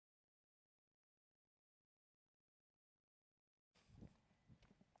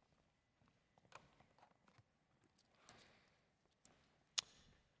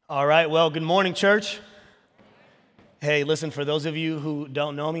All right, well, good morning, church. Hey, listen, for those of you who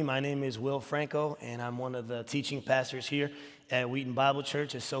don't know me, my name is Will Franco, and I'm one of the teaching pastors here at Wheaton Bible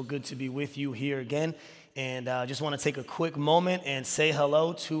Church. It's so good to be with you here again, and I just want to take a quick moment and say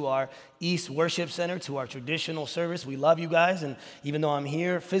hello to our East Worship Center, to our traditional service. We love you guys, and even though I'm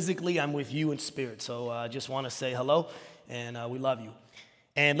here physically, I'm with you in spirit, so I just want to say hello, and we love you.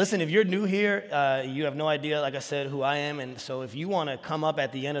 And listen, if you're new here, you have no idea, like I said, who I am. And so if you want to come up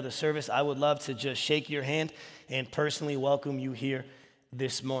at the end of the service, I would love to just shake your hand and personally welcome you here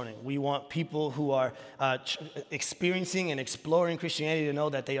this morning. We want people who are experiencing and exploring Christianity to know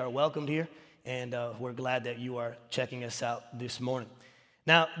that they are welcomed here. And we're glad that you are checking us out this morning.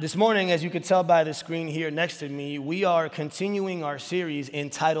 Now, this morning, as you can tell by the screen here next to me, we are continuing our series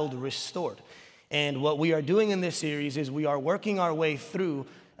entitled Restored. And what we are doing in this series is we are working our way through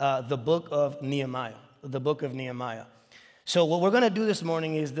the book of Nehemiah, So what we're going to do this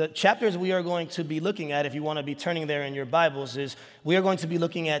morning is the chapters we are going to be looking at, if you want to be turning there in your Bibles, is we are going to be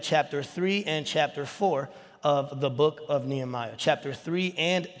looking at chapter 3 and chapter 4 of the book of Nehemiah. Chapter 3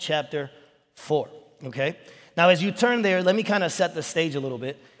 and chapter 4, okay? Now, as you turn there, let me kind of set the stage a little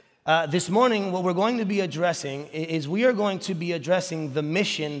bit. This morning, what we're going to be addressing is we are going to be addressing the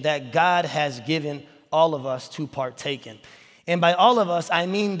mission that God has given all of us to partake in. And by all of us, I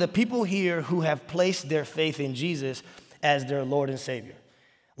mean the people here who have placed their faith in Jesus as their Lord and Savior.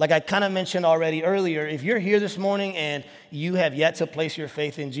 Like I kind of mentioned already earlier, if you're here this morning and you have yet to place your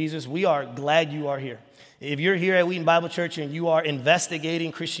faith in Jesus, we are glad you are here. If you're here at Wheaton Bible Church and you are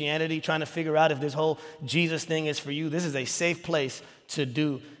investigating Christianity, trying to figure out if this whole Jesus thing is for you, this is a safe place to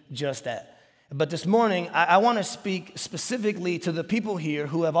do just that. But this morning, I want to speak specifically to the people here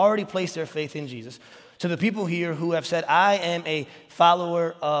who have already placed their faith in Jesus, to the people here who have said, I am a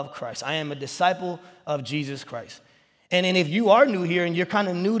follower of Christ. I am a disciple of Jesus Christ. And if you are new here and you're kind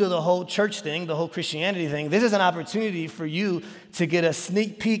of new to the whole church thing, the whole Christianity thing, this is an opportunity for you to get a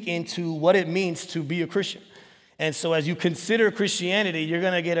sneak peek into what it means to be a Christian. And so as you consider Christianity, you're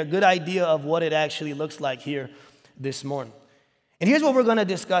going to get a good idea of what it actually looks like here this morning. And here's what we're going to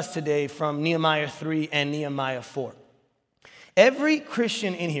discuss today from Nehemiah 3 and Nehemiah 4. Every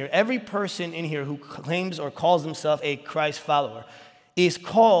Christian in here, every person in here who claims or calls himself a Christ follower is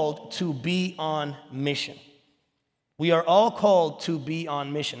called to be on mission. We are all called to be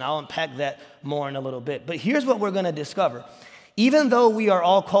on mission. I'll unpack that more in a little bit. But here's what we're going to discover. Even though we are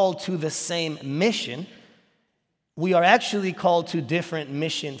all called to the same mission, we are actually called to different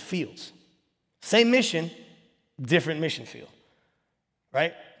mission fields. Same mission, different mission field.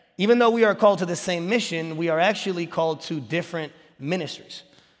 Right? Even though we are called to the same mission, we are actually called to different ministries.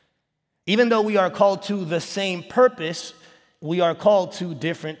 Even though we are called to the same purpose, we are called to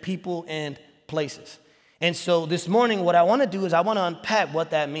different people and places. And so this morning, what I want to do is I want to unpack what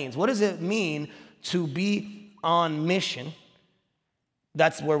that means. What does it mean to be on mission?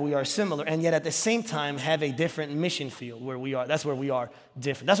 That's where we are similar, and yet at the same time have a different mission field where we are. That's where we are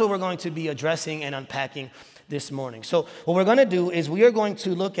different. That's what we're going to be addressing and unpacking this morning. So what we're going to do is we are going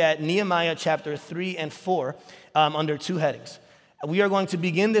to look at Nehemiah chapter 3 and 4 under two headings. We are going to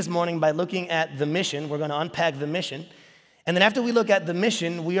begin this morning by looking at the mission. We're going to unpack the mission. And then after we look at the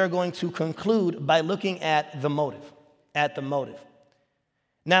mission, we are going to conclude by looking at the motive.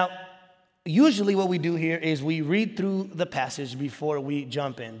 Now, usually what we do here is we read through the passage before we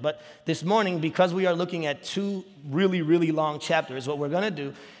jump in. But this morning, because we are looking at two really, really long chapters, what we're going to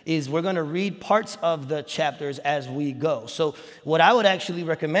do is we're going to read parts of the chapters as we go. So what I would actually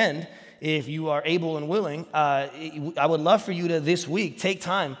recommend, if you are able and willing, I would love for you to this week take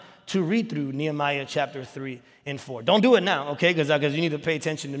time to read through Nehemiah chapter 3 and 4. Don't do it now, okay, because you need to pay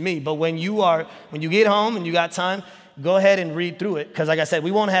attention to me. But when you get home and you got time, go ahead and read through it, because like I said, we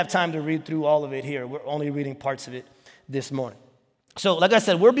won't have time to read through all of it here. We're only reading parts of it this morning. So like I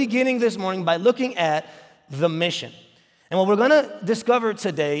said, we're beginning this morning by looking at the mission. And what we're going to discover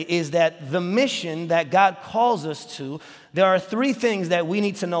today is that the mission that God calls us to, there are three things that we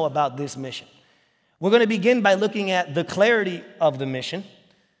need to know about this mission. We're going to begin by looking at the clarity of the mission.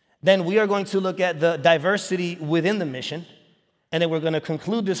 Then we are going to look at the diversity within the mission. And then we're going to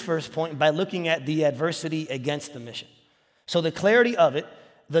conclude this first point by looking at the adversity against the mission. So the clarity of it,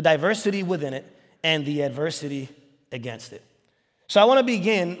 the diversity within it, and the adversity against it. So I want to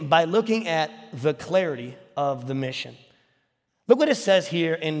begin by looking at the clarity of the mission. Look what it says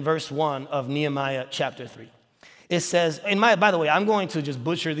here in verse 1 of Nehemiah chapter 3. It says, by the way, I'm going to just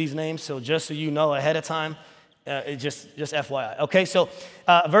butcher these names, so just so you know ahead of time, just FYI. Okay, so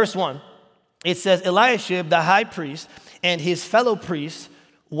verse 1, it says, Eliashib, the high priest, and his fellow priests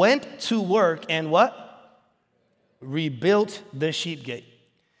went to work and what? Rebuilt the sheep gate.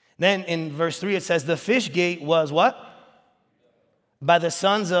 Then in verse 3, it says, the fish gate was what? By the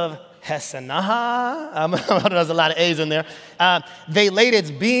sons of Hesanah. There's a lot of A's in there. They laid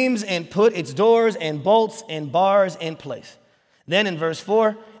its beams and put its doors and bolts and bars in place. Then in verse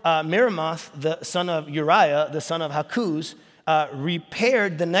 4, Meremoth, the son of Uriah, the son of Hakuz,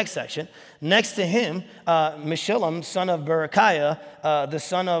 repaired the next section. Next to him, Meshullam, son of Berechiah, the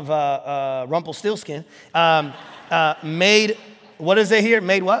son of Rumpelstiltskin, made, what does it here?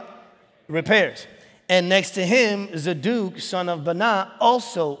 Made what? Repairs. And next to him, Zadok, son of Banah,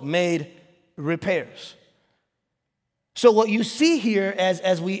 also made repairs. So what you see here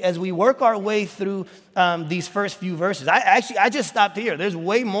as we work our way through these first few verses, I just stopped here. There's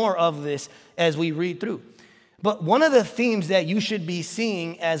way more of this as we read through. But one of the themes that you should be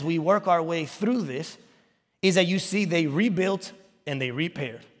seeing as we work our way through this is that you see they rebuilt and they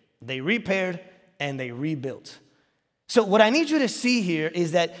repaired. They repaired and they rebuilt. So what I need you to see here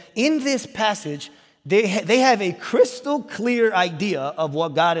is that in this passage, they have a crystal clear idea of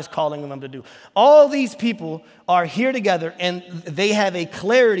what God is calling them to do. All these people are here together and they have a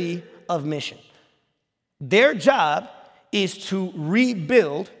clarity of mission. Their job is to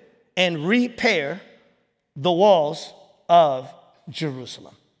rebuild and repair the walls of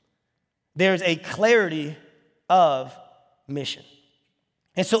Jerusalem. There's a clarity of mission.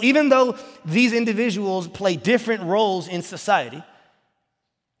 And so even though these individuals play different roles in society,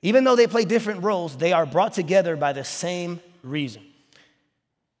 even though they play different roles, they are brought together by the same reason.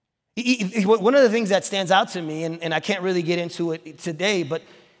 One of the things that stands out to me, and I can't really get into it today, but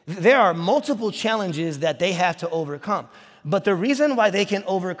there are multiple challenges that they have to overcome. But the reason why they can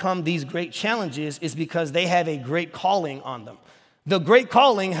overcome these great challenges is because they have a great calling on them. The great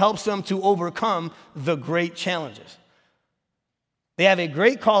calling helps them to overcome the great challenges. They have a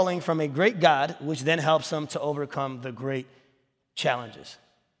great calling from a great God, which then helps them to overcome the great challenges.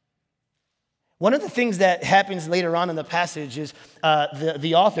 One of the things that happens later on in the passage is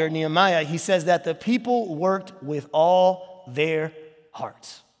the author, Nehemiah, he says that the people worked with all their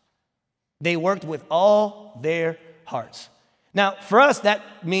hearts. They worked with all their hearts. Now, for us,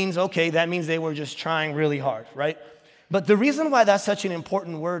 that means they were just trying really hard, right? But the reason why that's such an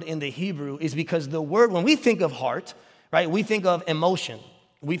important word in the Hebrew is because the word, when we think of heart, right, we think of emotion,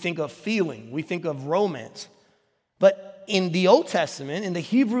 we think of feeling, we think of romance. But in the Old Testament, in the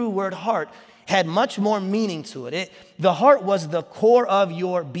Hebrew word heart, had much more meaning to it. The heart was the core of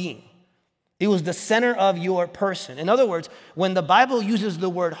your being. It was the center of your person. In other words, when the Bible uses the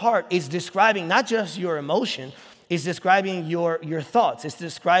word heart, it's describing not just your emotion, it's describing your thoughts, it's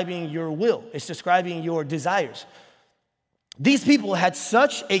describing your will, it's describing your desires. These people had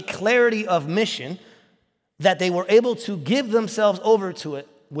such a clarity of mission that they were able to give themselves over to it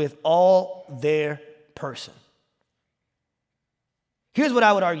with all their person. Here's what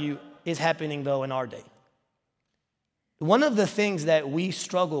I would argue is happening, though, in our day. One of the things that we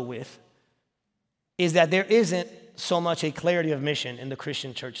struggle with is that there isn't so much a clarity of mission in the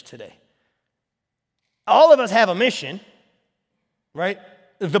Christian church today. All of us have a mission, right?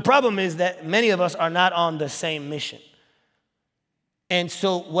 The problem is that many of us are not on the same mission. And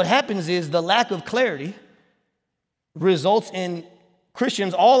so what happens is the lack of clarity results in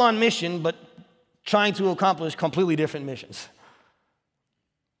Christians all on mission, but trying to accomplish completely different missions.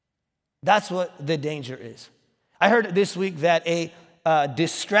 That's what the danger is. I heard this week that a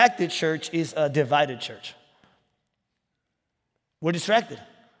distracted church is a divided church. We're distracted.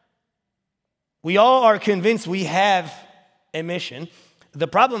 We all are convinced we have a mission. The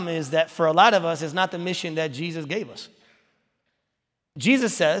problem is that for a lot of us, it's not the mission that Jesus gave us.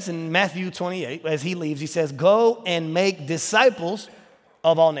 Jesus says in Matthew 28, as he leaves, he says, "Go and make disciples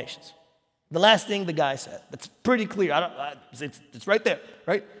of all nations." The last thing the guy said. It's pretty clear. It's right there,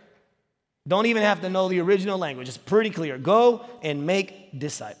 right? Don't even have to know the original language. It's pretty clear. Go and make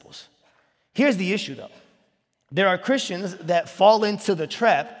disciples. Here's the issue, though. There are Christians that fall into the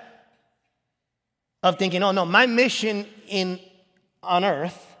trap of thinking, oh, no, my mission on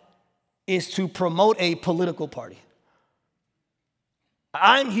earth is to promote a political party.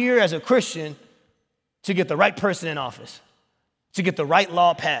 I'm here as a Christian to get the right person in office, to get the right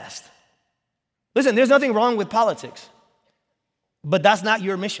law passed. Listen, there's nothing wrong with politics, but that's not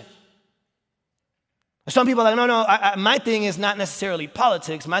your mission. Some people are like, no, my thing is not necessarily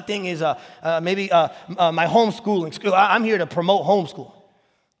politics. My thing is maybe my homeschooling school. I'm here to promote homeschool.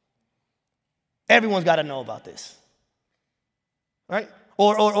 Everyone's got to know about this, right?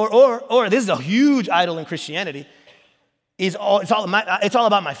 Or this is a huge idol in Christianity. It's all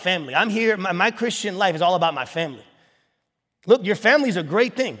about my family. I'm here. My Christian life is all about my family. Look, your family is a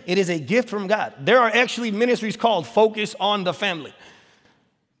great thing. It is a gift from God. There are actually ministries called Focus on the Family.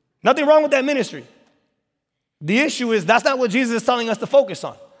 Nothing wrong with that ministry. The issue is that's not what Jesus is telling us to focus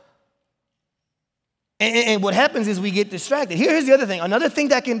on. And what happens is we get distracted. Here's the other thing. Another thing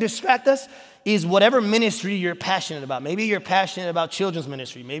that can distract us is whatever ministry you're passionate about. Maybe you're passionate about children's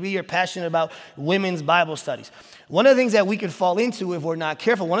ministry. Maybe you're passionate about women's Bible studies. One of the things that we can fall into if we're not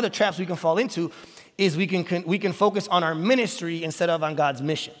careful, one of the traps we can fall into is we can focus on our ministry instead of on God's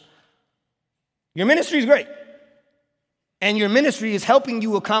mission. Your ministry is great. And your ministry is helping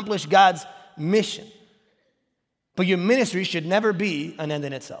you accomplish God's mission. But your ministry should never be an end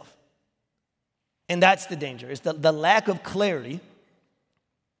in itself. And that's the danger. It's the lack of clarity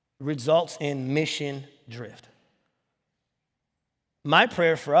results in mission drift. My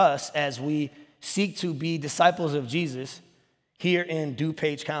prayer for us as we seek to be disciples of Jesus here in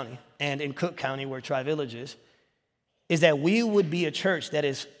DuPage County and in Cook County where Tri-Village is that we would be a church that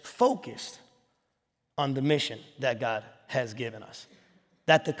is focused on the mission that God has given us.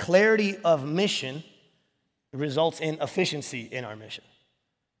 That the clarity of mission results in efficiency in our mission.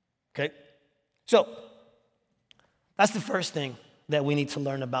 Okay? So, that's the first thing that we need to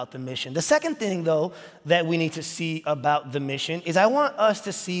learn about the mission. The second thing, though, that we need to see about the mission is I want us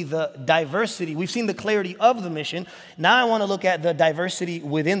to see the diversity. We've seen the clarity of the mission. Now I want to look at the diversity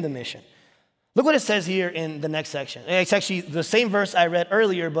within the mission. Look what it says here in the next section. It's actually the same verse I read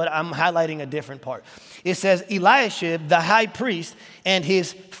earlier, but I'm highlighting a different part. It says, Eliashib, the high priest, and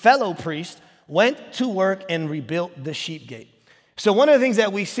his fellow priest went to work and rebuilt the sheep gate. So one of the things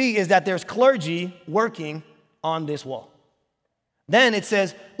that we see is that there's clergy working on this wall. Then it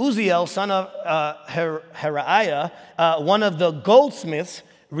says, Uzziel, son of Hariah, one of the goldsmiths,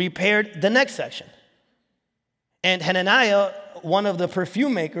 repaired the next section. And Hananiah, one of the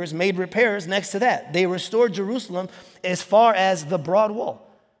perfume makers, made repairs next to that. They restored Jerusalem as far as the broad wall.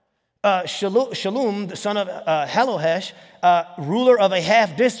 Shallum, the son of Halohesh, ruler of a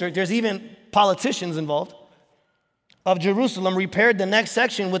half district, there's even politicians involved, of Jerusalem, repaired the next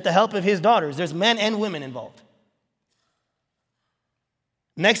section with the help of his daughters. There's men and women involved.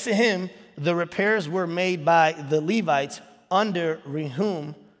 Next to him, the repairs were made by the Levites under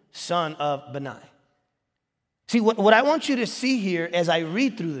Rehum, son of Bani. See, what I want you to see here as I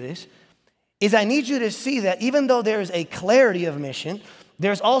read through this is I need you to see that even though there's a clarity of mission,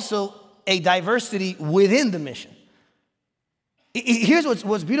 there's also a diversity within the mission. Here's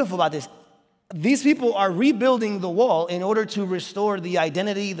what's beautiful about this. These people are rebuilding the wall in order to restore the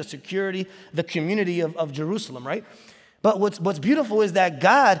identity, the security, the community of Jerusalem, right? But what's beautiful is that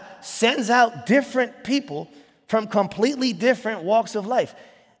God sends out different people from completely different walks of life.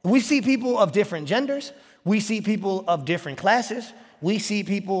 We see people of different genders. We see people of different classes. We see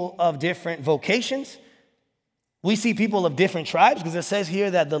people of different vocations. We see people of different tribes, because it says here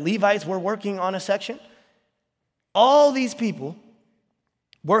that the Levites were working on a section. All these people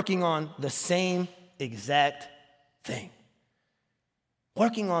working on the same exact thing.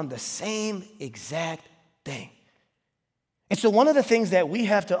 Working on the same exact thing. And so one of the things that we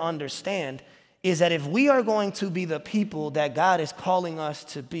have to understand is that if we are going to be the people that God is calling us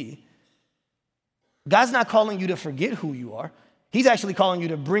to be, God's not calling you to forget who you are. He's actually calling you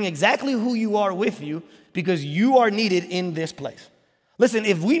to bring exactly who you are with you because you are needed in this place. Listen,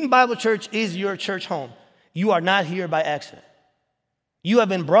 if Wheaton Bible Church is your church home, you are not here by accident. You have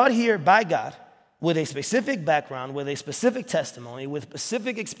been brought here by God with a specific background, with a specific testimony, with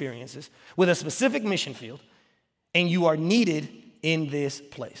specific experiences, with a specific mission field, and you are needed in this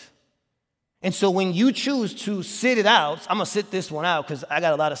place. And so when you choose to sit it out, I'm going to sit this one out because I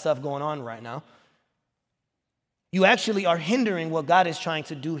got a lot of stuff going on right now. You actually are hindering what God is trying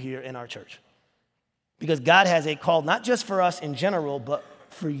to do here in our church. Because God has a call not just for us in general, but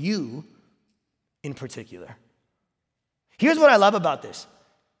for you in particular. Here's what I love about this.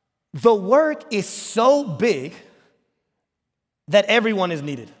 The work is so big that everyone is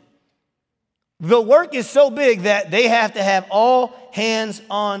needed. The work is so big that they have to have all hands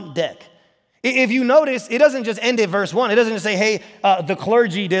on deck. If you notice, it doesn't just end at verse 1. It doesn't just say, hey, the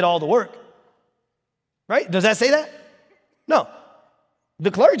clergy did all the work. Right? Does that say that? No.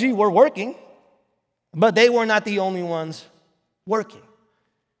 The clergy were working, but they were not the only ones working.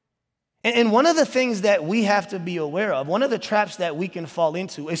 And one of the things that we have to be aware of, one of the traps that we can fall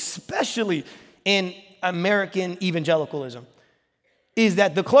into, especially in American evangelicalism, is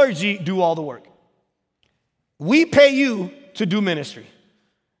that the clergy do all the work. We pay you to do ministry,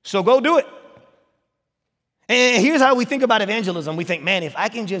 so go do it. And here's how we think about evangelism. We think, man, if I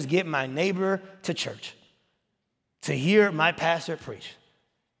can just get my neighbor to church, to hear my pastor preach,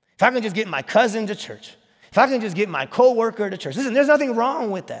 if I can just get my cousin to church, if I can just get my coworker to church. Listen, there's nothing wrong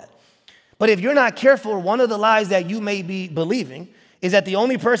with that. But if you're not careful, one of the lies that you may be believing is that the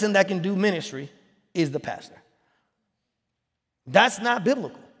only person that can do ministry is the pastor. That's not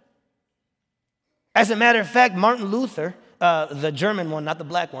biblical. As a matter of fact, Martin Luther, the German one, not the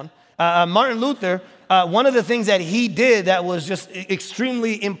black one, Martin Luther, one of the things that he did that was just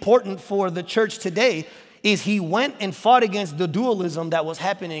extremely important for the church today is he went and fought against the dualism that was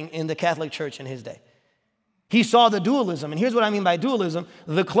happening in the Catholic Church in his day. He saw the dualism, and here's what I mean by dualism.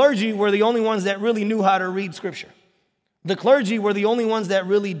 The clergy were the only ones that really knew how to read Scripture. The clergy were the only ones that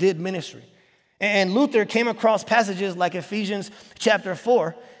really did ministry. And Luther came across passages like Ephesians chapter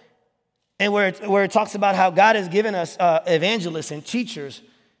 4, and where it talks about how God has given us evangelists and teachers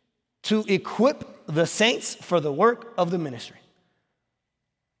to equip the saints for the work of the ministry.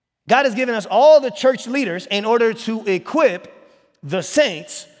 God has given us all the church leaders in order to equip the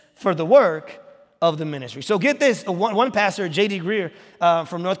saints for the work of the ministry. So get this, one pastor, J.D. Greer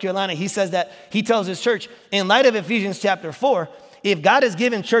from North Carolina, he says that he tells his church, in light of Ephesians chapter 4, if God has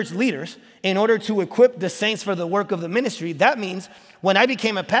given church leaders in order to equip the saints for the work of the ministry, that means when I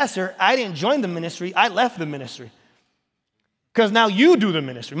became a pastor, I didn't join the ministry, I left the ministry. Because now you do the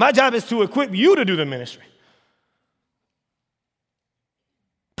ministry. My job is to equip you to do the ministry.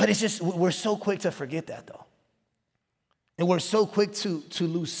 But it's just, we're so quick to forget that though. And we're so quick to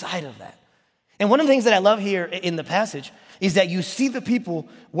lose sight of that. And one of the things that I love here in the passage is that you see the people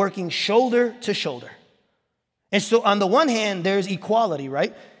working shoulder to shoulder. And so on the one hand, there's equality,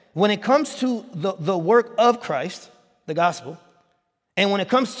 right? When it comes to the work of Christ, the gospel, and when it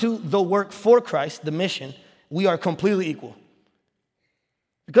comes to the work for Christ, the mission, we are completely equal.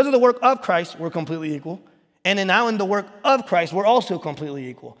 Because of the work of Christ, we're completely equal. And then now in the work of Christ, we're also completely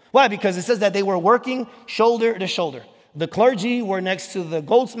equal. Why? Because it says that they were working shoulder to shoulder. The clergy were next to the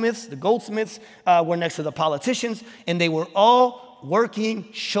goldsmiths were next to the politicians, and they were all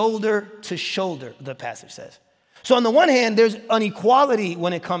working shoulder to shoulder, the passage says. So on the one hand, there's an equality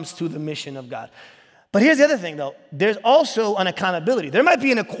when it comes to the mission of God. But here's the other thing, though. There's also an accountability. There might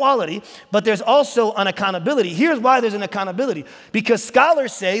be an equality, but there's also an accountability. Here's why there's an accountability. Because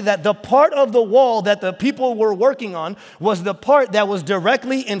scholars say that the part of the wall that the people were working on was the part that was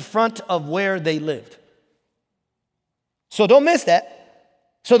directly in front of where they lived. So don't miss that.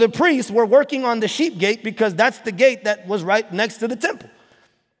 So the priests were working on the sheep gate because that's the gate that was right next to the temple.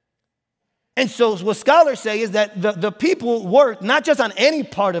 And so what scholars say is that the people worked not just on any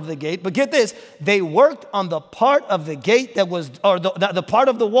part of the gate, but get this, they worked on the part of the gate that was, or the part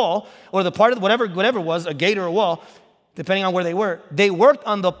of the wall, or the part of whatever it was, a gate or a wall, depending on where they were. They worked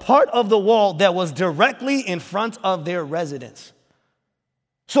on the part of the wall that was directly in front of their residence.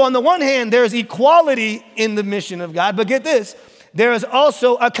 So on the one hand, there's equality in the mission of God, but get this, there is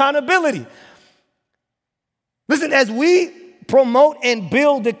also accountability. Listen, as we promote and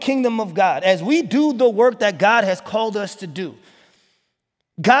build the kingdom of God, as we do the work that God has called us to do,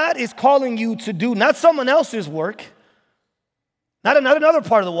 God is calling you to do not someone else's work, not another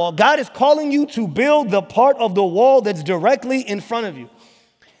part of the wall. God is calling you to build the part of the wall that's directly in front of you.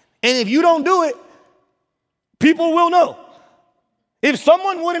 And if you don't do it, people will know. If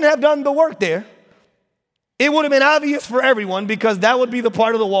someone wouldn't have done the work there, it would have been obvious for everyone because that would be the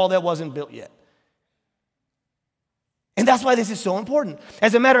part of the wall that wasn't built yet. And that's why this is so important.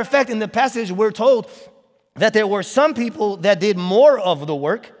 As a matter of fact, in the passage, we're told that there were some people that did more of the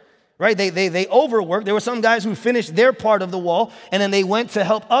work, right? They overworked. There were some guys who finished their part of the wall, and then they went to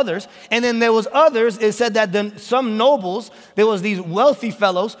help others. And then there was others, it said that some nobles, there was these wealthy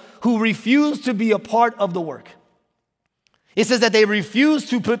fellows who refused to be a part of the work. It says that they refused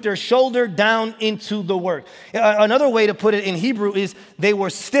to put their shoulder down into the work. Another way to put it in Hebrew is they were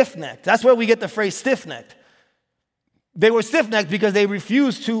stiff-necked. That's where we get the phrase stiff-necked. They were stiff-necked because they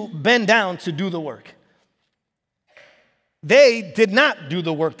refused to bend down to do the work. They did not do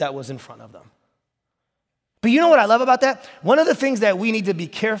the work that was in front of them. But you know what I love about that? One of the things that we need to be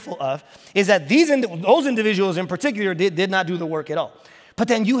careful of is that those individuals in particular did not do the work at all. But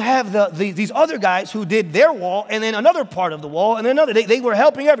then you have these other guys who did their wall and then another part of the wall and then another. They were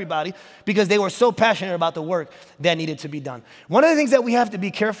helping everybody because they were so passionate about the work that needed to be done. One of the things that we have to be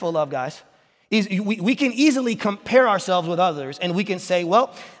careful of, guys, is we can easily compare ourselves with others and we can say,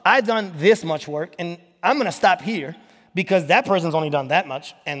 well, I've done this much work and I'm going to stop here because that person's only done that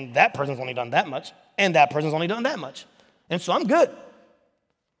much and that person's only done that much and that person's only done that much. And so I'm good.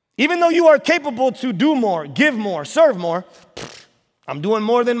 Even though you are capable to do more, give more, serve more, I'm doing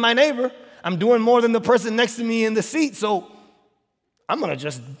more than my neighbor. I'm doing more than the person next to me in the seat. So I'm going to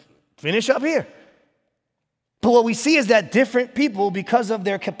just finish up here. But what we see is that different people, because of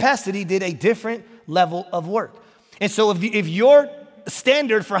their capacity, did a different level of work. And so if your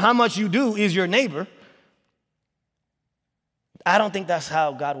standard for how much you do is your neighbor, I don't think that's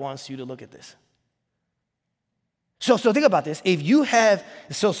how God wants you to look at this. So think about this. If you have,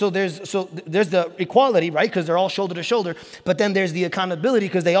 there's the equality, right? Because they're all shoulder to shoulder. But then there's the accountability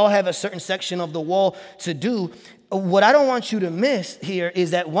because they all have a certain section of the wall to do. What I don't want you to miss here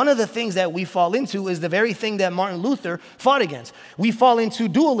is that one of the things that we fall into is the very thing that Martin Luther fought against. We fall into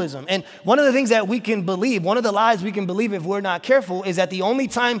dualism. And one of the things that we can believe, one of the lies we can believe if we're not careful, is that the only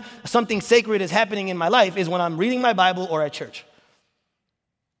time something sacred is happening in my life is when I'm reading my Bible or at church.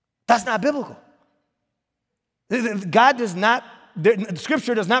 That's not biblical. God does not, the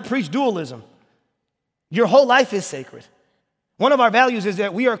Scripture does not preach dualism. Your whole life is sacred. One of our values is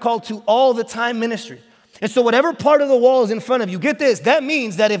that we are called to all the time ministry. And so whatever part of the wall is in front of you, get this, that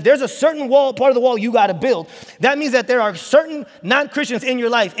means that if there's a certain part of the wall you got to build, that means that there are certain non-Christians in your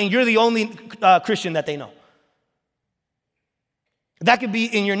life and you're the only Christian that they know. That could be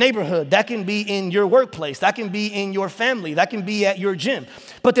in your neighborhood. That can be in your workplace. That can be in your family. That can be at your gym.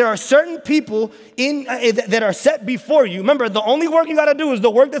 But there are certain people that are set before you. Remember, the only work you got to do is the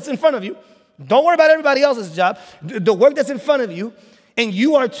work that's in front of you. Don't worry about everybody else's job. The work that's in front of you, and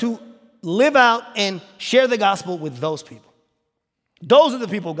you are to live out and share the gospel with those people. Those are the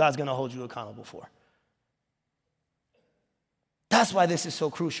people God's going to hold you accountable for. That's why this is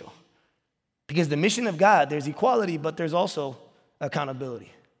so crucial. Because the mission of God, there's equality, but there's also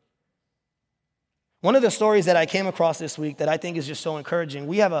accountability. One of the stories that I came across this week that I think is just so encouraging,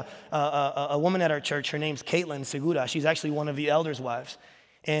 we have a woman at our church. Her name's Caitlin Segura. She's actually one of the elders' wives.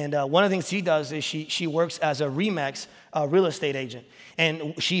 And one of the things she does is she works as a RE/MAX real estate agent.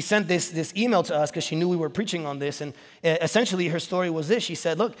 And she sent this email to us because she knew we were preaching on this. And essentially her story was this. She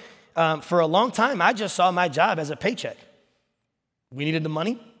said, look, for a long time, I just saw my job as a paycheck. We needed the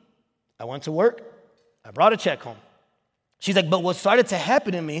money. I went to work. I brought a check home. She's like, but what started to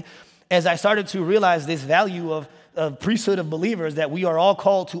happen to me as I started to realize this value of priesthood of believers, that we are all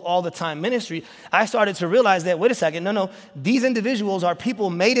called to all the time ministry, I started to realize that, wait a second, no, these individuals are people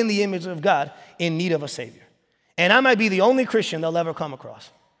made in the image of God in need of a Savior. And I might be the only Christian they'll ever come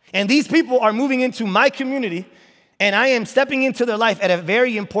across. And these people are moving into my community, and I am stepping into their life at a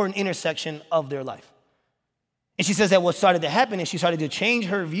very important intersection of their life. And she says that what started to happen is she started to change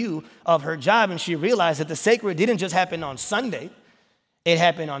her view of her job, and she realized that the sacred didn't just happen on Sunday, it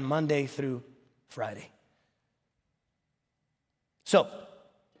happened on Monday through Friday. So,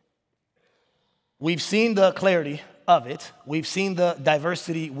 we've seen the clarity of it. We've seen the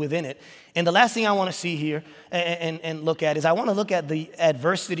diversity within it. And the last thing I want to see here and look at is I want to look at the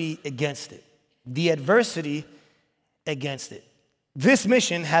adversity against it. The adversity against it. This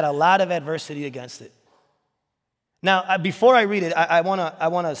mission had a lot of adversity against it. Now, before I read it, I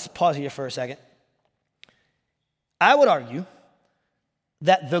want to pause here for a second. I would argue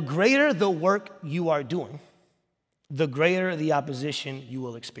that the greater the work you are doing, the greater the opposition you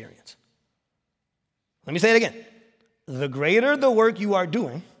will experience. Let me say it again. The greater the work you are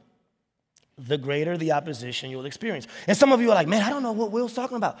doing, the greater the opposition you'll experience. And some of you are like, man, I don't know what Will's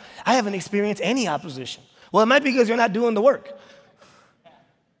talking about. I haven't experienced any opposition. Well, it might be because you're not doing the work.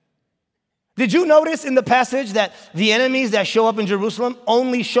 Did you notice in the passage that the enemies that show up in Jerusalem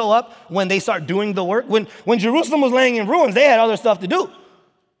only show up when they start doing the work? When Jerusalem was laying in ruins, they had other stuff to do.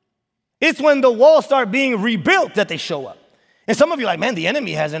 It's when the walls start being rebuilt that they show up. And some of you are like, man, the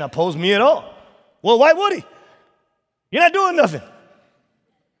enemy hasn't opposed me at all. Well, why would he? You're not doing nothing.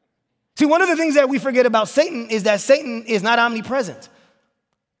 See, one of the things that we forget about Satan is that Satan is not omnipresent.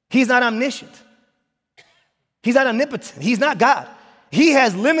 He's not omniscient. He's not omnipotent. He's not God. He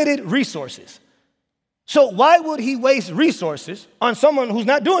has limited resources. So why would he waste resources on someone who's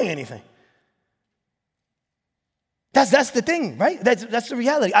not doing anything? That's the thing, right? That's the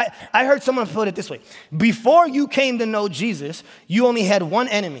reality. I heard someone put it this way. Before you came to know Jesus, you only had one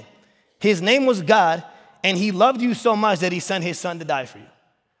enemy. His name was God, and he loved you so much that he sent his son to die for you.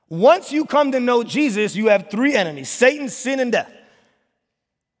 Once you come to know Jesus, you have three enemies: Satan, sin, and death.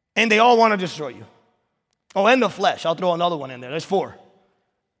 And they all want to destroy you. Oh, and the flesh. I'll throw another one in there. There's four.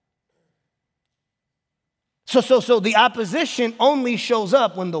 So the opposition only shows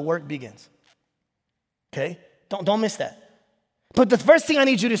up when the work begins. Okay? Don't miss that. But the first thing I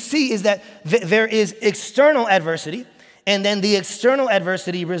need you to see is that there is external adversity, and then the external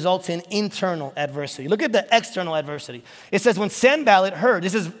adversity results in internal adversity. Look at the external adversity. It says when Sanballat heard,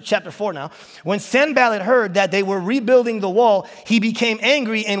 this is chapter 4 now, when Sanballat heard that they were rebuilding the wall, he became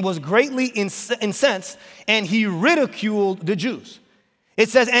angry and was greatly incensed, and he ridiculed the Jews. It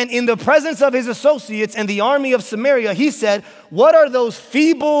says, and in the presence of his associates and the army of Samaria, he said, what are those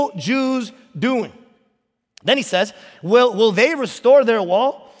feeble Jews doing? Then he says, will they restore their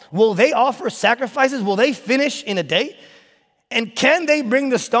wall? Will they offer sacrifices? Will they finish in a day? And can they bring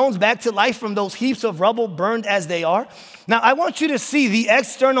the stones back to life from those heaps of rubble burned as they are? Now, I want you to see the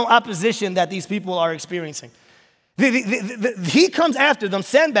external opposition that these people are experiencing. He comes after them,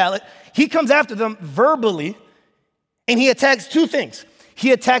 Sanballat, he comes after them verbally, and he attacks two things.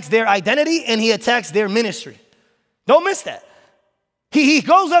 He attacks their identity and he attacks their ministry. Don't miss that. He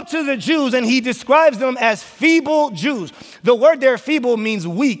goes up to the Jews and he describes them as feeble Jews. The word there, feeble, means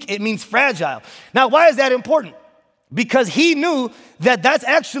weak. It means fragile. Now, why is that important? Because he knew that that's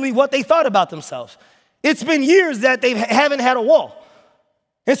actually what they thought about themselves. It's been years that they haven't had a wall.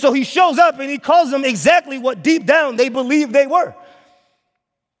 And so he shows up and he calls them exactly what deep down they believed they were.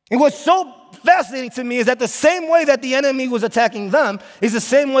 And what's so fascinating to me is that the same way that the enemy was attacking them is the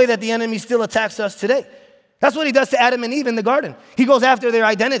same way that the enemy still attacks us today. That's what he does to Adam and Eve in the garden. He goes after their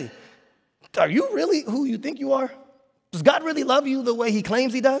identity. Are you really who you think you are? Does God really love you the way he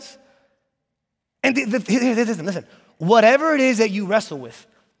claims he does? And listen, whatever it is that you wrestle with,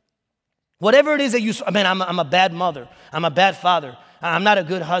 whatever it is that I'm a bad mother, I'm a bad father, I'm not a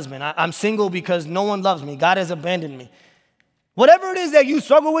good husband, I'm single because no one loves me, God has abandoned me. Whatever it is that you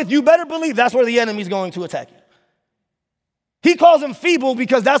struggle with, you better believe that's where the enemy's going to attack you. He calls them feeble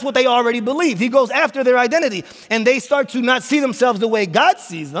because that's what they already believe. He goes after their identity, and they start to not see themselves the way God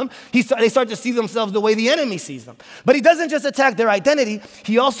sees them. They start to see themselves the way the enemy sees them. But he doesn't just attack their identity,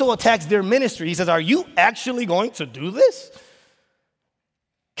 he also attacks their ministry. He says, are you actually going to do this?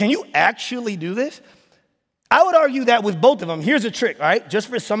 Can you actually do this? I would argue that with both of them. Here's a trick, all right? Just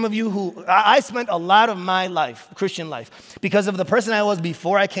for some of you who, I spent a lot of my life, Christian life, because of the person I was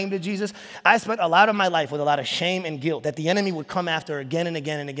before I came to Jesus, I spent a lot of my life with a lot of shame and guilt that the enemy would come after again and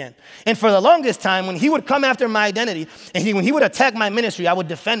again and again. And for the longest time, when he would come after my identity, and when he would attack my ministry, I would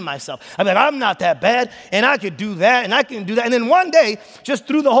defend myself. I'd be like, I'm not that bad, and I could do that, and I can do that. And then one day, just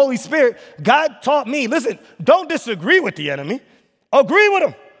through the Holy Spirit, God taught me, listen, don't disagree with the enemy. Agree with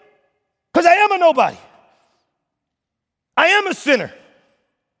him, because I am a nobody. I am a sinner.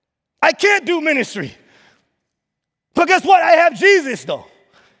 I can't do ministry. But guess what? I have Jesus, though.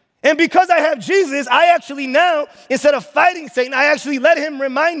 And because I have Jesus, I actually now, instead of fighting Satan, I actually let him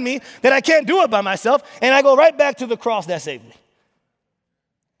remind me that I can't do it by myself, and I go right back to the cross that saved me.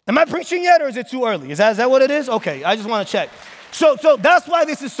 Am I preaching yet, or is it too early? Is that what it is? Okay, I just want to check. So that's why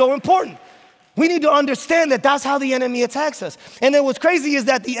this is so important. We need to understand that that's how the enemy attacks us. And then what's crazy is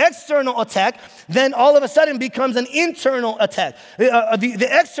that the external attack then all of a sudden becomes an internal attack. The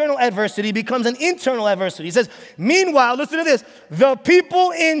external adversity becomes an internal adversity. He says, meanwhile, listen to this. The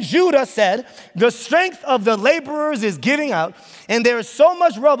people in Judah said, the strength of the laborers is giving out, and there is so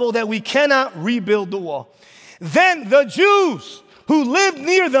much rubble that we cannot rebuild the wall. Then the Jews who lived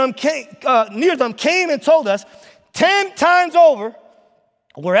near them came and told us, 10 times over,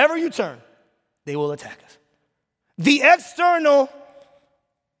 wherever you turn, they will attack us. The external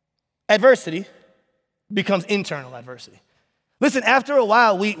adversity becomes internal adversity. Listen, after a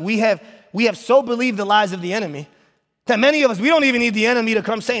while, we have so believed the lies of the enemy that many of us, we don't even need the enemy to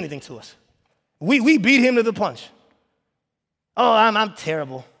come say anything to us. We beat him to the punch. Oh, I'm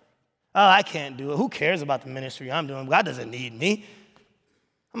terrible. Oh, I can't do it. Who cares about the ministry I'm doing? God doesn't need me.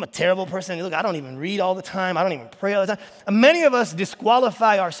 I'm a terrible person. Look, I don't even read all the time. I don't even pray all the time. And many of us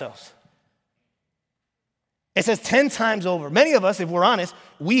disqualify ourselves. It says 10 times over. Many of us, if we're honest,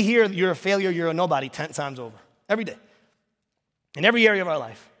 we hear you're a failure, you're a nobody 10 times over. Every day. In every area of our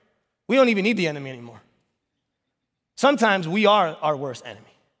life. We don't even need the enemy anymore. Sometimes we are our worst enemy.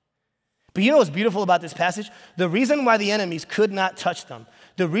 But you know what's beautiful about this passage? The reason why the enemies could not touch them,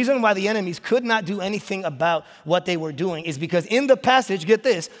 the reason why the enemies could not do anything about what they were doing is because in the passage, get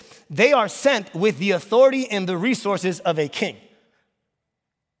this, they are sent with the authority and the resources of a king.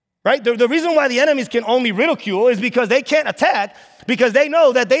 Right? The reason why the enemies can only ridicule is because they can't attack, because they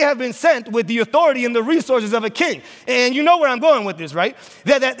know that they have been sent with the authority and the resources of a king. And you know where I'm going with this, right?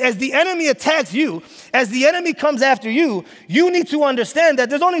 That as the enemy attacks you, as the enemy comes after you, you need to understand that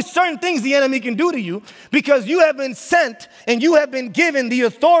there's only certain things the enemy can do to you because you have been sent and you have been given the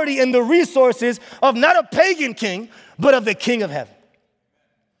authority and the resources of not a pagan king, but of the King of heaven.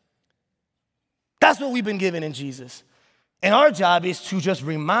 That's what we've been given in Jesus. And our job is to just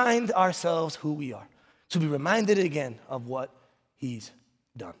remind ourselves who we are, to be reminded again of what he's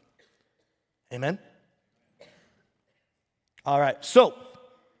done. Amen? All right, so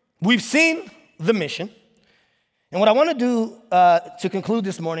we've seen the mission. And what I want to do to conclude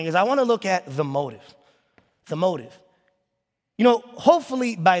this morning is I want to look at the motive. The motive. You know,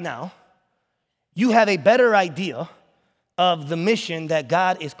 hopefully by now, you have a better idea of the mission that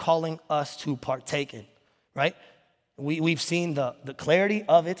God is calling us to partake in, right? We've seen the clarity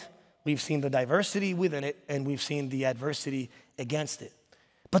of it. we've seen the diversity within it, and we've seen the adversity against it.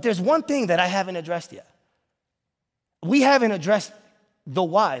 But there's one thing that I haven't addressed yet. We haven't addressed the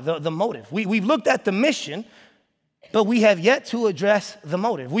why, the motive. We've looked at the mission, but we have yet to address the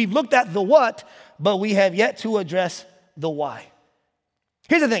motive. We've looked at the what, but we have yet to address the why.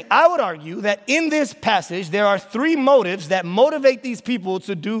 Here's the thing. I would argue that in this passage, there are three motives that motivate these people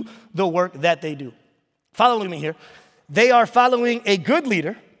to do the work that they do. Follow me here. They are following a good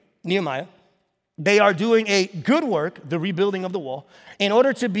leader, Nehemiah. They are doing a good work, the rebuilding of the wall, in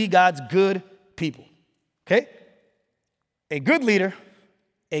order to be God's good people. Okay? A good leader,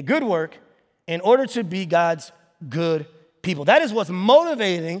 a good work, in order to be God's good people. That is what's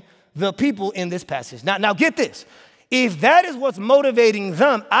motivating the people in this passage. Now get this. If that is what's motivating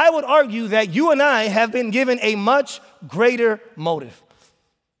them, I would argue that you and I have been given a much greater motive.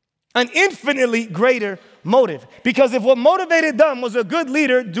 An infinitely greater motive. Because if what motivated them was a good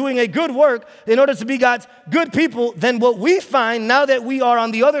leader doing a good work in order to be God's good people, then what we find now that we are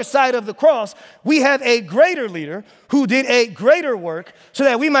on the other side of the cross, we have a greater leader who did a greater work so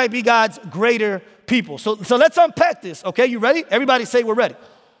that we might be God's greater people. So let's unpack this, okay? You ready? Everybody say we're ready.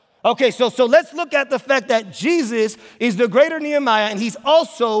 Okay, so let's look at the fact that Jesus is the greater Nehemiah and he's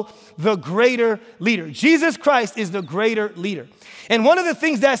also the greater leader. Jesus Christ is the greater leader. And one of the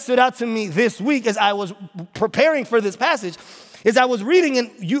things that stood out to me this week as I was preparing for this passage is I was reading, and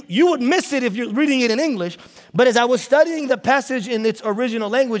you would miss it if you're reading it in English, but as I was studying the passage in its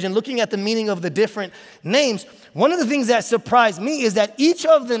original language and looking at the meaning of the different names, one of the things that surprised me is that each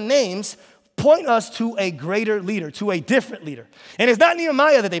of the names point us to a greater leader, to a different leader. And it's not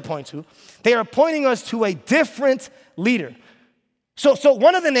Nehemiah that they point to. They are pointing us to a different leader. So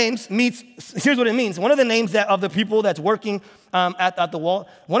one of the names means, here's what it means. One of the names that of the people that's working at the wall,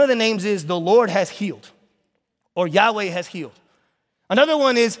 one of the names is the Lord has healed, or Yahweh has healed. Another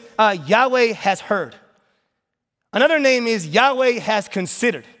one is Yahweh has heard. Another name is Yahweh has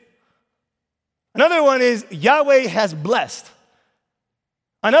considered. Another one is Yahweh has blessed.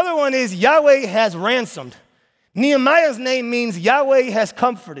 Another one is Yahweh has ransomed. Nehemiah's name means Yahweh has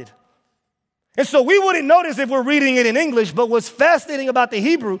comforted. And so we wouldn't notice if we're reading it in English, but what's fascinating about the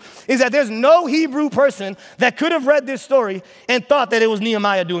Hebrew is that there's no Hebrew person that could have read this story and thought that it was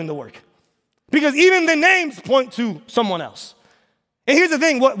Nehemiah doing the work. Because even the names point to someone else. And here's the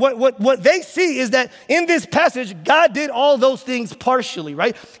thing, what they see is that in this passage, God did all those things partially,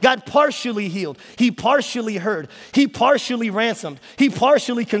 right? God partially healed. He partially heard. He partially ransomed. He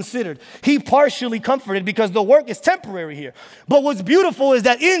partially considered. He partially comforted because the work is temporary here. But what's beautiful is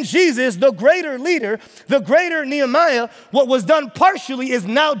that in Jesus, the greater leader, the greater Nehemiah, what was done partially is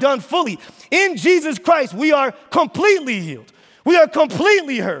now done fully. In Jesus Christ, we are completely healed. We are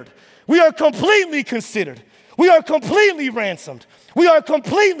completely heard. We are completely considered. We are completely ransomed. We are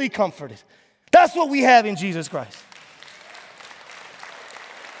completely comforted. That's what we have in Jesus Christ.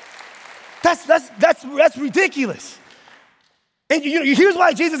 That's ridiculous. And here's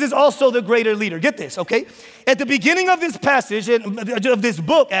why Jesus is also the greater leader. Get this, okay? At the beginning of this passage, of this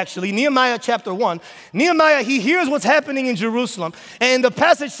book, actually, Nehemiah chapter 1, Nehemiah, he hears what's happening in Jerusalem. And the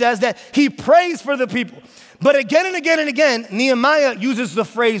passage says that he prays for the people. But again and again and again, Nehemiah uses the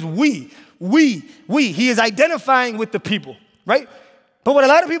phrase we. He is identifying with the people, right? But what a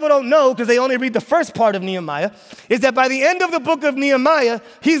lot of people don't know, because they only read the first part of Nehemiah, is that by the end of the book of Nehemiah,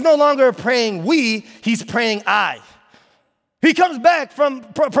 he's no longer praying we, he's praying I. He comes back from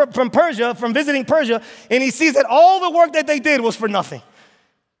Persia, from visiting Persia, and he sees that all the work that they did was for nothing.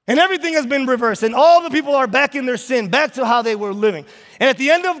 And everything has been reversed, and all the people are back in their sin, back to how they were living. And at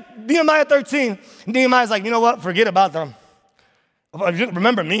the end of Nehemiah 13, Nehemiah's like, you know what, forget about them.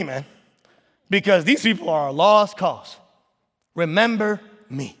 Remember me, man, because these people are a lost cause. Remember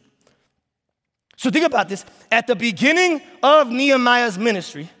me. So think about this. At the beginning of Nehemiah's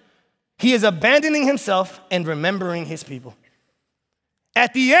ministry, he is abandoning himself and remembering his people.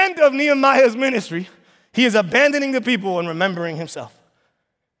 At the end of Nehemiah's ministry, he is abandoning the people and remembering himself.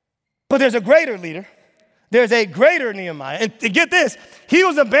 But there's a greater leader. There's a greater Nehemiah. And to get this, he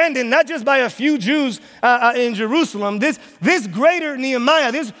was abandoned not just by a few Jews in Jerusalem. This greater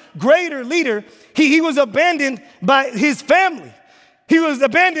Nehemiah, this greater leader, he was abandoned by his family. He was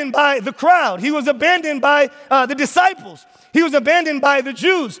abandoned by the crowd. He was abandoned by the disciples. He was abandoned by the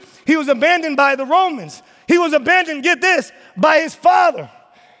Jews. He was abandoned by the Romans. He was abandoned, get this, by his father.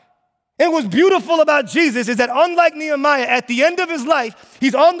 And what's beautiful about Jesus is that unlike Nehemiah, at the end of his life,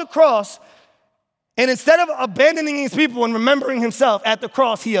 he's on the cross. And instead of abandoning his people and remembering himself at the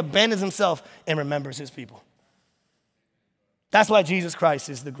cross, he abandons himself and remembers his people. That's why Jesus Christ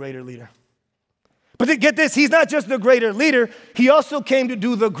is the greater leader. But get this, he's not just the greater leader, he also came to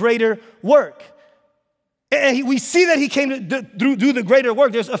do the greater work. And we see that he came to do the greater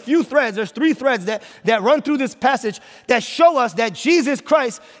work. There's a few threads, there's 3 threads that run through this passage that show us that Jesus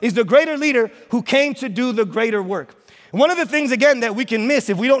Christ is the greater leader who came to do the greater work. One of the things, again, that we can miss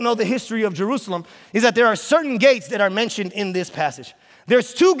if we don't know the history of Jerusalem is that there are certain gates that are mentioned in this passage.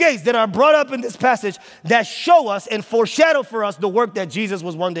 There's 2 gates that are brought up in this passage that show us and foreshadow for us the work that Jesus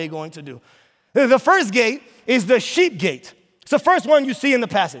was one day going to do. The first gate is the sheep gate. It's the first one you see in the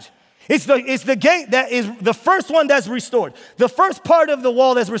passage. It's the gate that is the first one that's restored. The first part of the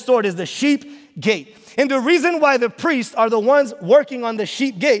wall that's restored is the sheep gate. And the reason why the priests are the ones working on the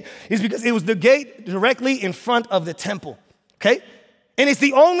sheep gate is because it was the gate directly in front of the temple, okay? And it's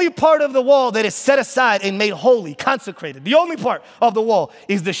the only part of the wall that is set aside and made holy, consecrated. The only part of the wall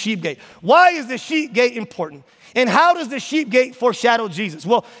is the sheep gate. Why is the sheep gate important? And how does the sheep gate foreshadow Jesus?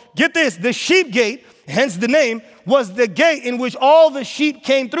 Well, get this, the sheep gate, hence the name, was the gate in which all the sheep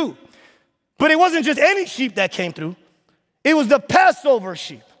came through. But it wasn't just any sheep that came through. It was the Passover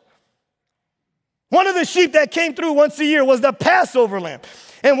sheep. One of the sheep that came through once a year was the Passover lamb.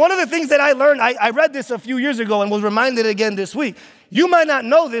 And one of the things that I learned, I read this a few years ago and was reminded again this week. You might not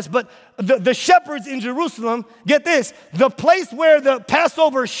know this, but the shepherds in Jerusalem, get this, the place where the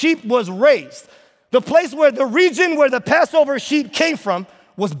Passover sheep was raised, the place where the region where the Passover sheep came from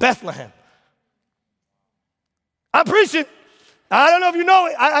was Bethlehem. I'm preaching. I don't know if you know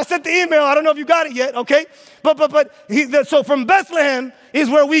it. I sent the email. I don't know if you got it yet, okay? So from Bethlehem is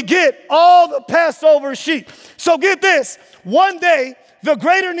where we get all the Passover sheep. So get this. One day, the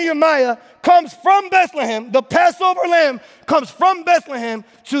greater Nehemiah comes from Bethlehem. The Passover lamb comes from Bethlehem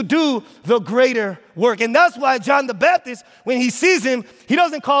to do the greater work. And that's why John the Baptist, when he sees him, he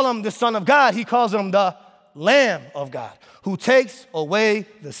doesn't call him the Son of God. He calls him the Lamb of God who takes away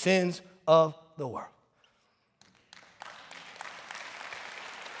the sins of the world.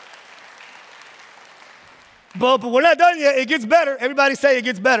 But we're not done yet. It gets better. Everybody say it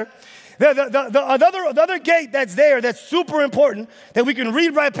gets better. The other gate that's there that's super important that we can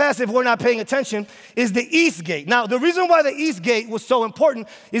read right past if we're not paying attention is the East Gate. Now, the reason why the East Gate was so important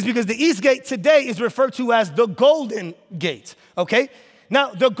is because the East Gate today is referred to as the Golden Gate, okay?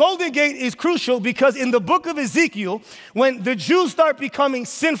 Now, the Golden Gate is crucial because in the book of Ezekiel, when the Jews start becoming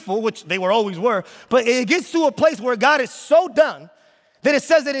sinful, which they always were, but it gets to a place where God is so done that it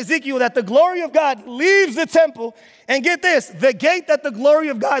says in Ezekiel that the glory of God leaves the temple. And get this, the gate that the glory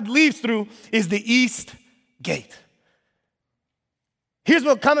of God leaves through is the East Gate. Here's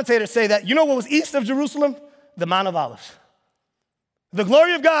what commentators say that, you know what was east of Jerusalem? The Mount of Olives. The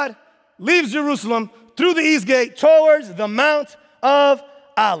glory of God leaves Jerusalem through the East Gate towards the Mount of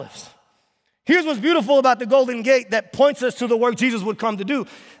Olives. Here's what's beautiful about the Golden Gate that points us to the work Jesus would come to do.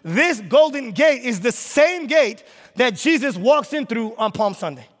 This Golden Gate is the same gate that Jesus walks in through on Palm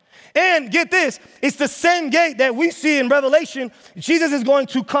Sunday. And get this, it's the same gate that we see in Revelation. Jesus is going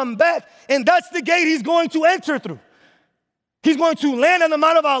to come back, and that's the gate he's going to enter through. He's going to land on the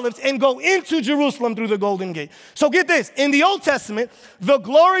Mount of Olives and go into Jerusalem through the Golden Gate. So get this, in the Old Testament, the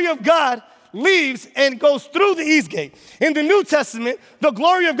glory of God leaves and goes through the East Gate. In the New Testament, the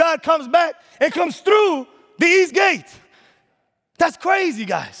glory of God comes back and comes through the East Gate. That's crazy,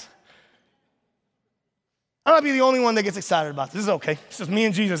 guys. I might be the only one that gets excited about this. This is okay. It's just me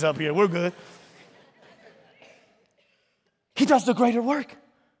and Jesus up here. We're good. He does the greater work.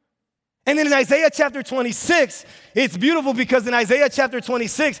 And then in Isaiah chapter 26, it's beautiful because in Isaiah chapter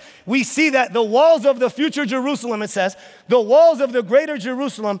 26, we see that the walls of the future Jerusalem, it says, the walls of the greater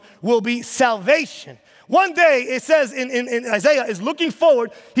Jerusalem will be salvation. One day, it says in Isaiah, is looking forward.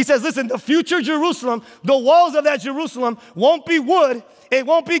 He says, listen, the future Jerusalem, the walls of that Jerusalem won't be wood. It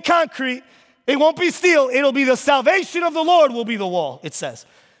won't be concrete. It won't be steel. It'll be the salvation of the Lord will be the wall, it says.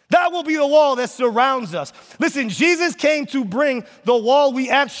 That will be the wall that surrounds us. Listen, Jesus came to bring the wall we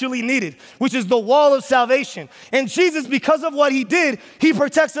actually needed, which is the wall of salvation. And Jesus, because of what he did, he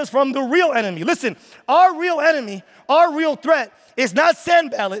protects us from the real enemy. Listen, our real enemy, our real threat is not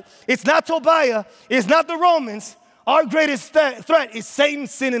Sanballat, it's not Tobiah, it's not the Romans. Our greatest threat is Satan,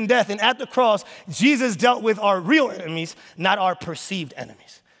 sin, and death. And at the cross, Jesus dealt with our real enemies, not our perceived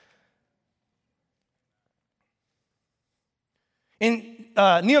enemies. In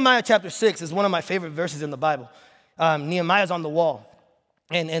Nehemiah chapter 6 is one of my favorite verses in the Bible. Nehemiah's on the wall,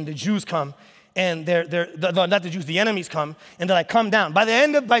 and the Jews come, and not the Jews, the enemies come, and they're like, come down. By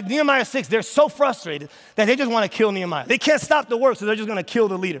Nehemiah 6, they're so frustrated that they just want to kill Nehemiah. They can't stop the work, so they're just going to kill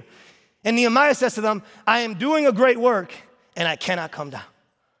the leader. And Nehemiah says to them, I am doing a great work, and I cannot come down.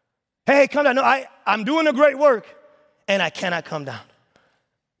 Hey, come down. No, I'm doing a great work, and I cannot come down.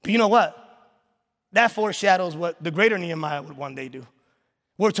 But you know what? That foreshadows what the greater Nehemiah would one day do.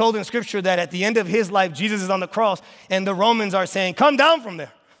 We're told in Scripture that at the end of his life, Jesus is on the cross, and the Romans are saying, come down from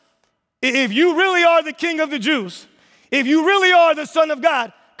there. If you really are the King of the Jews, if you really are the Son of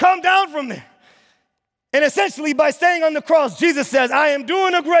God, come down from there. And essentially, by staying on the cross, Jesus says, I am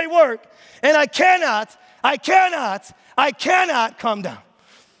doing a great work, and I cannot come down.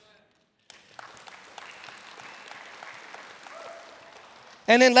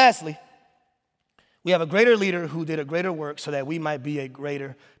 And then lastly, we have a greater leader who did a greater work so that we might be a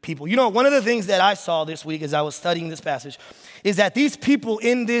greater people. You know, one of the things that I saw this week as I was studying this passage is that these people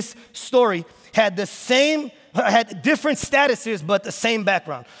in this story had different statuses, but the same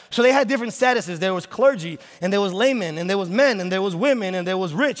background. So they had different statuses. There was clergy, and there was laymen, and there was men, and there was women, and there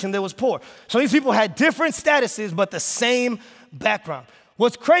was rich, and there was poor. So these people had different statuses, but the same background.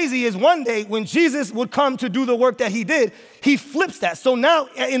 What's crazy is one day when Jesus would come to do the work that he did, he flips that. So now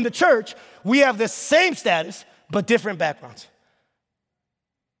in the church, we have the same status, but different backgrounds.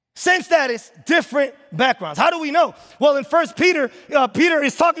 Same status, different backgrounds. How do we know? Well, in 1 Peter, Peter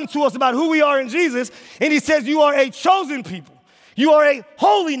is talking to us about who we are in Jesus, and he says, you are a chosen people. You are a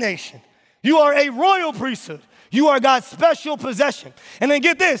holy nation. You are a royal priesthood. You are God's special possession. And then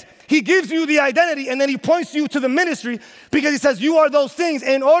get this, he gives you the identity, and then he points you to the ministry because he says, you are those things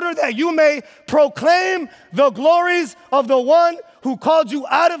in order that you may proclaim the glories of the one who called you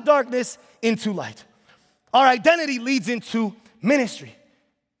out of darkness into light. Our identity leads into ministry.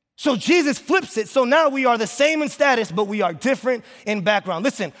 So Jesus flips it. So now we are the same in status, but we are different in background.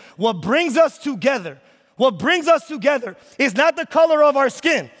 Listen, what brings us together is not the color of our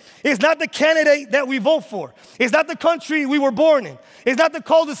skin. It's not the candidate that we vote for. It's not the country we were born in. It's not the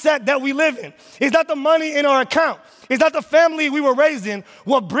cul-de-sac that we live in. It's not the money in our account. It's not the family we were raised in.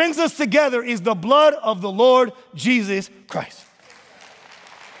 What brings us together is the blood of the Lord Jesus Christ.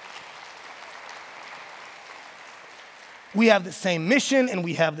 We have the same mission and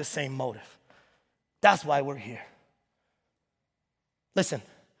we have the same motive. That's why we're here. Listen,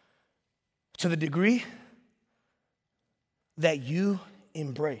 to the degree that you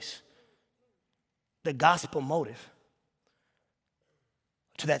embrace the gospel motive,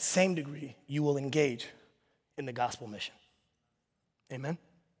 to that same degree, you will engage in the gospel mission. Amen?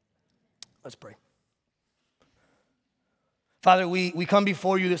 Let's pray. Father, we come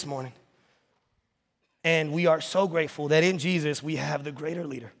before you this morning, and we are so grateful that in Jesus we have the greater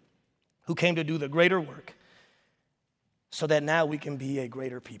leader who came to do the greater work so that now we can be a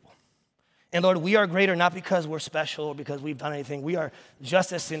greater people. And Lord, we are greater not because we're special or because we've done anything. We are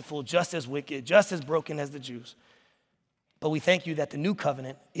just as sinful, just as wicked, just as broken as the Jews. But we thank you that the new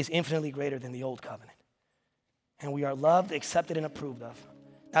covenant is infinitely greater than the old covenant. And we are loved, accepted, and approved of,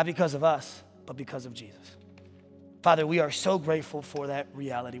 not because of us, but because of Jesus. Father, we are so grateful for that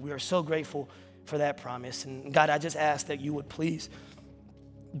reality. We are so grateful for that promise. And God, I just ask that you would please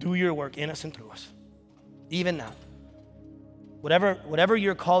do your work in us and through us, even now. Whatever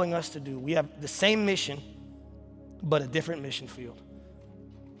you're calling us to do, we have the same mission, but a different mission field.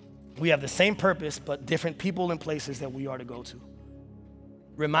 We have the same purpose, but different people and places that we are to go to.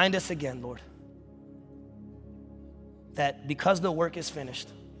 Remind us again, Lord, that because the work is finished,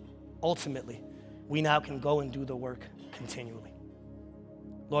 ultimately, we now can go and do the work continually.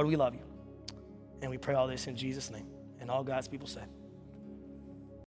 Lord, we love you, and we pray all this in Jesus' name. And all God's people say.